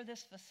purpose for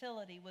this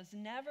facility was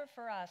never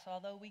for us,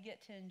 although we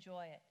get to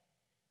enjoy it.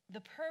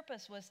 The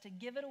purpose was to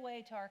give it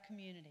away to our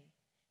community,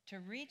 to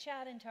reach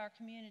out into our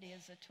community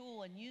as a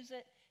tool and use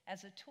it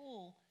as a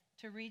tool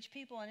to reach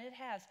people. And it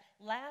has.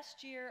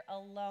 Last year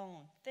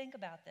alone, think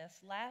about this,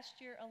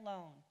 last year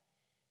alone,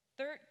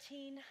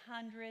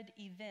 1,300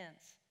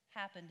 events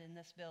happened in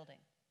this building.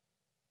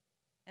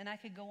 And I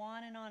could go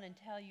on and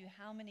tell you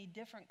how many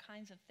different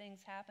kinds of things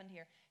happened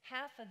here.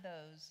 Half of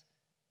those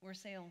were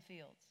Salem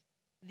Fields.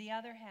 The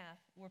other half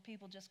were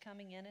people just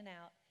coming in and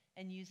out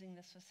and using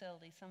this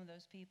facility. Some of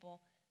those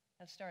people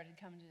have started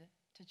coming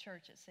to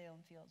church at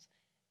Salem Fields.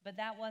 But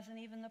that wasn't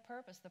even the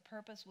purpose. The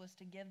purpose was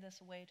to give this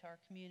away to our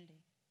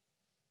community.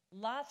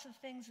 Lots of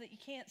things that you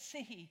can't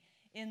see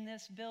in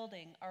this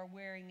building are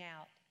wearing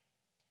out.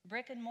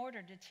 Brick and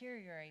mortar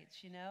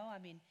deteriorates, you know. I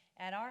mean,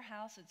 at our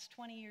house, it's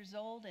 20 years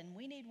old, and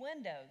we need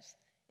windows.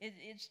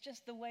 It's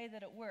just the way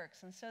that it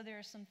works. And so there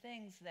are some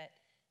things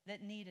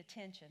that need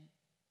attention.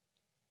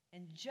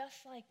 And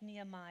just like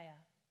Nehemiah,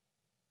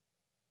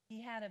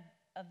 he had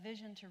a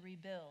vision to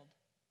rebuild.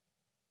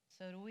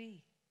 So do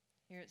we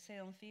here at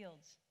Salem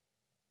Fields.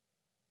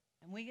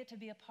 And we get to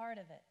be a part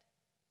of it.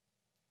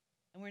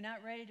 And we're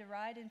not ready to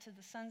ride into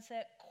the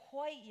sunset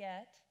quite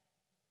yet,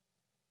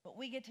 but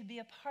we get to be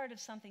a part of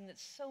something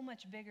that's so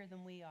much bigger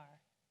than we are.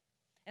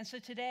 And so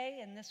today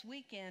and this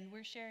weekend,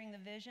 we're sharing the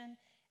vision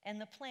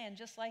and the plan,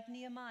 just like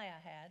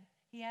Nehemiah had.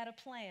 He had a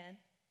plan.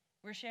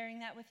 We're sharing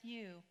that with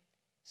you.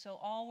 So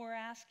all we're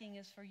asking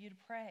is for you to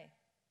pray.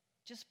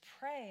 Just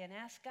pray and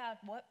ask God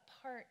what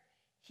part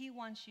he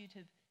wants you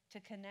to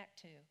connect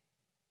to.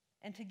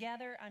 And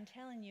together, I'm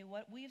telling you,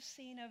 what we've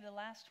seen over the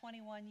last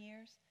 21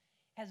 years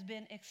has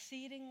been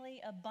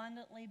exceedingly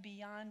abundantly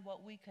beyond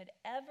what we could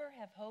ever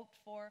have hoped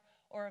for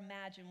or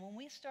imagined. When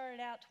we started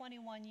out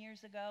 21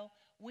 years ago,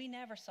 we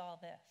never saw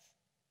this.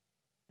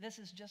 This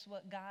is just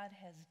what God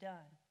has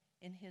done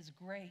in his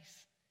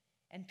grace.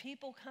 And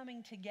people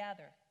coming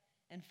together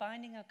and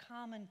finding a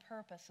common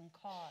purpose and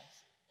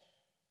cause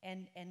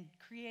and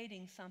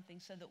creating something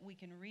so that we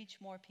can reach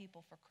more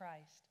people for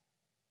Christ.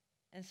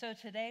 And so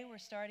today we're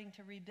starting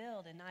to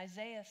rebuild. And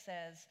Isaiah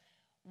says,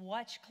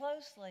 watch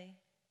closely.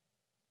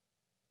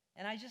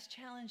 And I just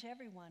challenge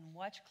everyone,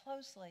 watch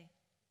closely.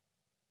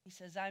 He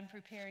says, I'm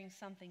preparing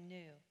something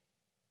new.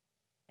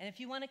 And if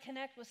you want to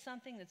connect with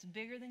something that's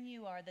bigger than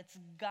you are, that's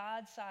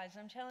God-sized,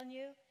 I'm telling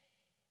you,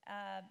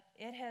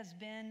 it has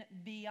been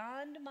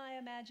beyond my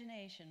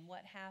imagination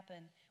what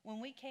happened.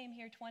 When we came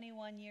here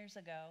 21 years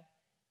ago,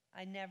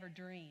 I never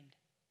dreamed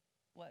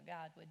what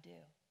God would do.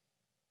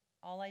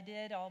 All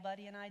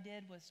Buddy and I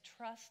did, was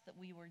trust that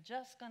we were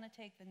just going to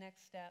take the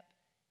next step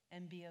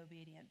and be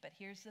obedient. But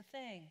here's the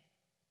thing.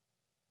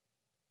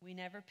 We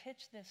never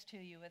pitch this to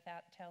you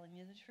without telling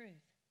you the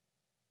truth.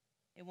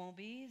 It won't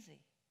be easy.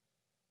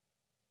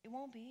 It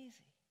won't be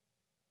easy.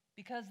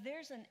 Because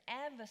there's an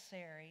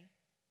adversary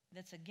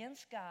that's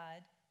against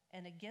God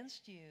and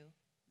against you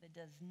that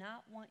does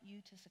not want you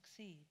to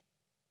succeed,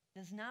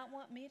 does not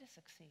want me to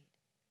succeed.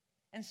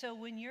 And so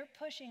when you're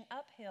pushing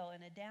uphill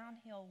in a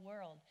downhill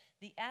world,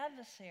 the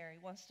adversary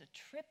wants to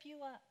trip you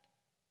up.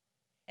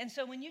 And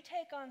so when you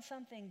take on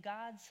something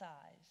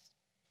God-sized,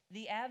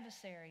 the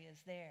adversary is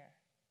there.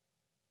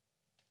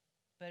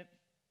 But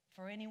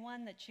for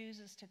anyone that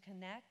chooses to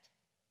connect,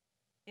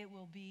 it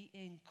will be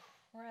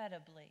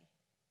incredibly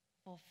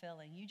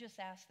fulfilling. You just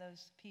ask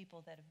those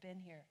people that have been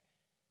here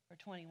for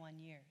 21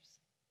 years.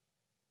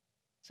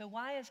 So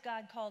why has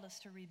God called us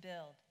to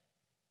rebuild?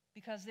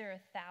 Because there are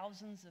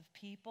thousands of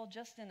people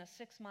just in a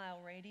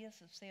 6-mile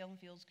radius of Salem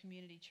Fields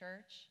Community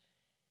Church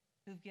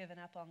who've given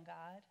up on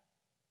God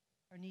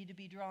or need to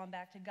be drawn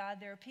back to God.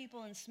 There are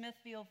people in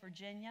Smithfield,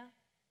 Virginia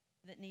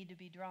that need to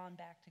be drawn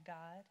back to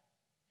God.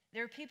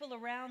 There are people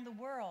around the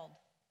world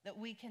that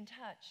we can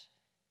touch.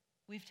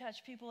 We've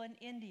touched people in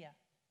India,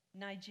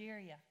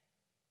 Nigeria,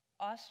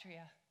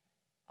 Austria,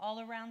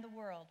 all around the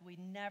world. We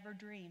never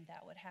dreamed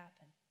that would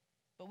happen.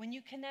 But when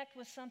you connect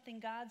with something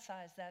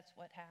God-sized, that's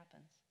what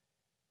happens.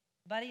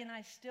 Buddy and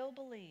I still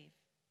believe,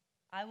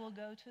 I will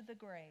go to the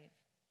grave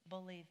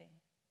believing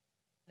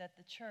that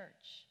the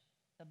church,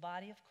 the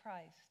body of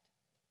Christ,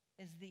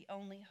 is the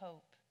only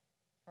hope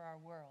for our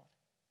world.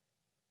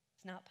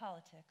 It's not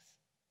politics.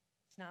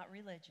 It's not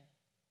religion,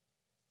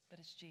 but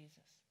it's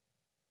Jesus.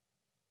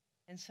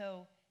 And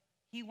so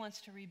he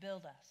wants to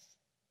rebuild us,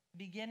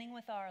 beginning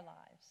with our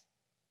lives,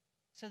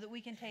 so that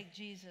we can take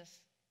Jesus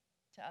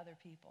to other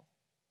people.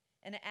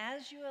 And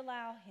as you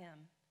allow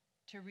him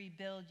to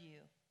rebuild you,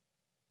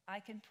 I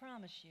can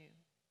promise you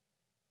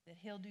that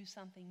he'll do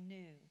something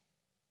new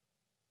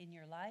in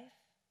your life,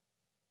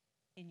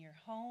 in your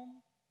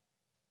home,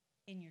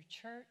 in your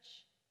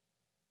church.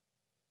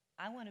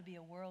 I want to be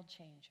a world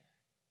changer.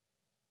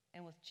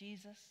 And with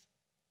Jesus,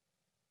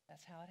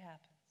 that's how it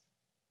happens.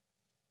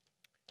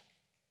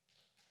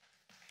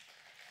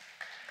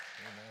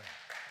 Amen.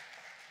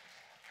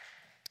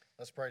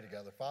 Let's pray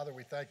together. Father,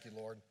 we thank you,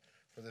 Lord,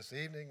 for this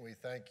evening. We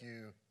thank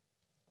you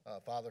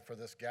Father, for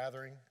this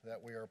gathering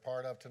that we are a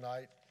part of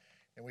tonight.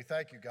 And we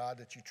thank you, God,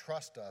 that you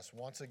trust us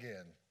once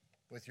again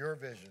with your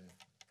vision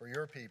for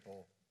your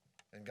people,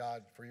 and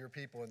God, for your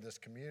people in this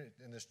community,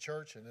 in this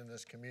church and in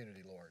this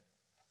community, Lord.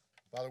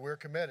 Father, we're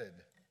committed.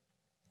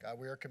 God,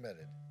 we are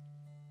committed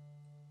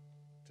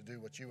to do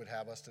what you would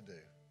have us to do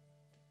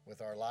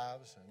with our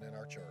lives and in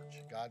our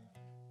church. God,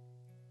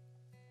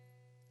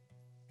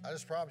 I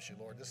just promise you,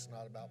 Lord, this is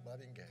not about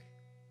bloody and gay.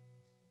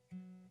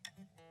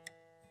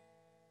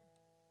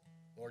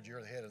 Lord,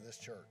 you're the head of this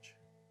church.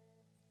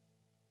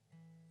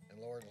 And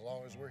Lord, as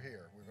long as we're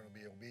here, we're going to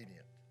be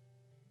obedient.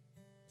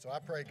 So I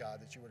pray,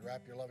 God, that you would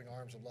wrap your loving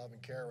arms of love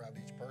and care around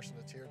each person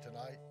that's here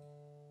tonight.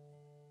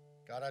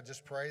 God, I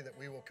just pray that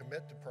we will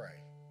commit to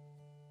pray.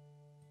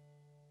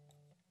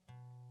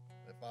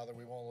 That, Father,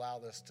 we won't allow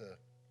this to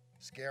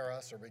scare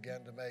us or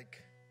begin to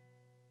make,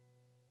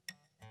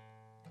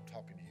 I'm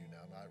talking to you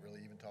now, not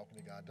really even talking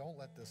to God. Don't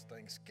let this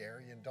thing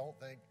scare you, and don't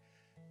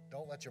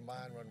let your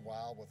mind run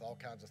wild with all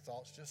kinds of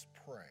thoughts. Just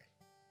pray.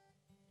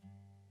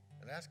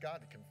 And ask God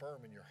to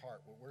confirm in your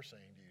heart what we're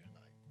saying to you tonight.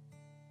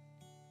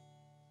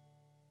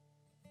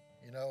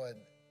 You know, and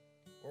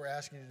what we're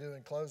asking you to do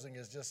in closing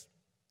is just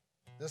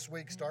this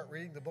week start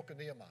reading the book of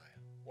Nehemiah.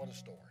 What a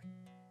story.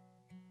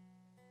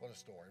 What a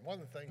story. And one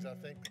of the things I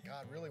think that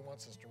God really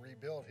wants us to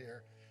rebuild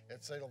here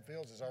at Salem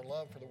Fields is our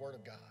love for the Word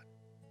of God.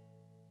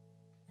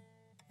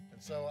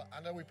 And so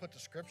I know we put the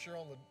scripture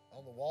on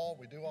the wall.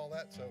 We do all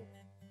that. So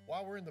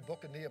while we're in the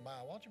book of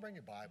Nehemiah, why don't you bring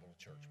your Bible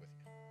to church with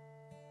you?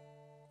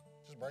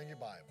 Just bring your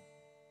Bible.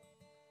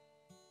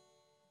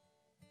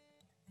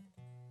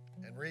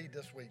 And read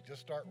this week.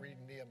 Just start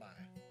reading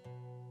Nehemiah.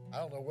 I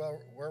don't know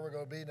where we're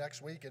going to be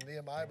next week in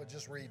Nehemiah, but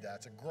just read that.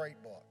 It's a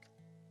great book.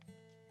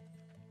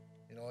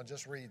 You know, and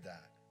just read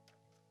that.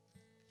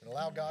 And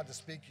allow God to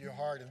speak to your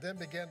heart, and then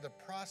begin to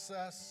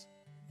process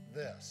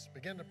this.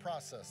 Begin to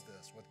process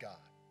this with God.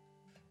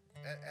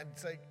 And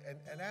say,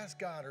 and ask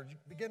God, or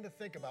begin to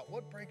think about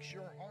what breaks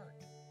your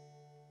heart.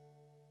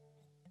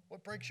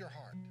 What breaks your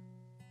heart?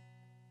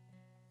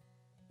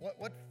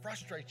 What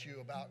frustrates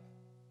you about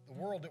the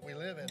world that we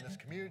live in, this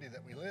community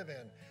that we live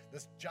in,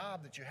 this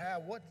job that you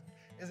have? What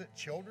is it?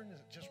 Children? Is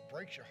it just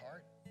breaks your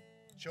heart?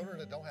 Children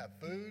that don't have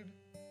food?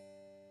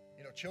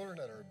 You know, children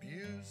that are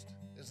abused?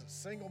 Is it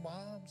single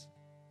moms?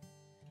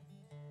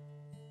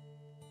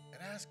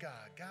 And ask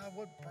God, God,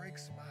 what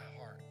breaks my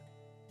heart?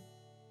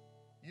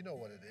 You know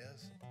what it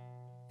is.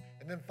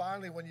 And then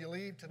finally, when you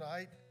leave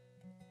tonight,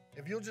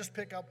 if you'll just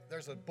pick up,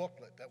 there's a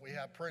booklet that we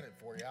have printed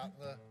for you out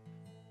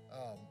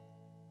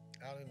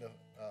in the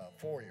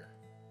foyer.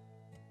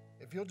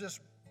 If you'll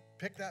just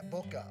pick that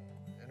book up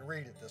and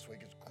read it this week,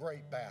 it's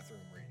great bathroom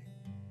reading.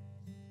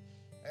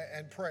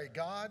 And pray,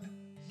 God,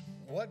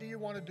 what do you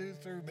want to do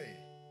through me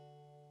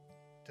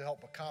to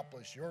help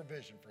accomplish your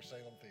vision for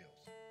Salem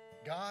Fields?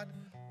 God,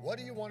 what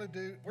do you want to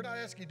do? We're not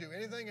asking you to do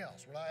anything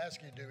else. We're not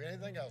asking you to do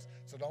anything else,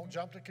 so don't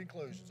jump to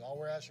conclusions. All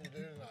we're asking you to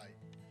do tonight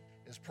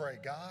is pray,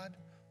 God,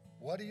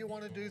 what do you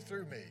want to do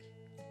through me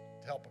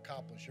to help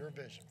accomplish your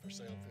vision for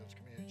Salem Fields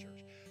Community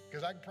Church?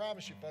 Because I can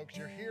promise you, folks,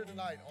 you're here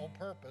tonight on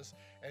purpose,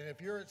 and if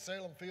you're at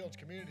Salem Fields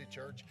Community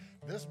Church,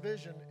 this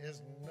vision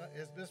is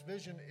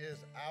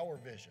our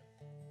vision.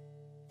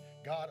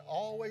 God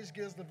always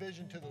gives the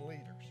vision to the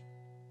leaders.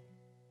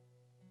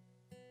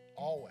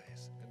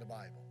 Always in the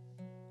Bible.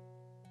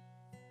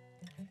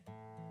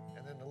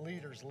 And then the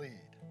leaders lead.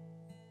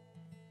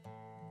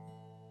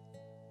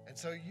 And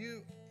so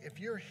if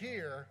you're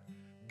here,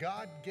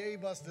 God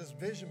gave us this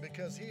vision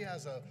because he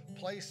has a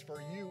place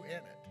for you in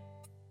it.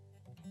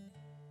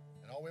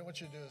 And all we want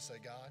you to do is say,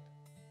 God,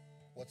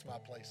 what's my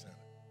place in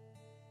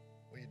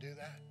it? Will you do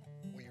that?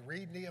 Will you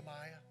read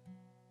Nehemiah?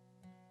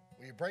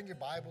 Will you bring your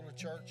Bible to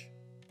church?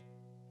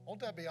 Won't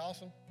that be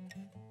awesome?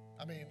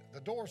 I mean, the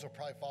doors will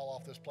probably fall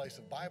off this place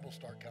if Bibles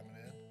start coming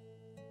in.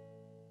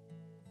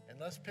 And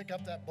let's pick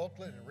up that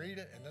booklet and read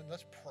it, and then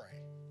let's pray.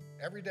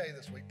 Every day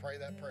this week, pray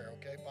that prayer,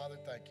 okay? Father,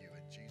 thank you.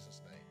 In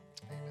Jesus'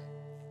 name,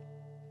 amen.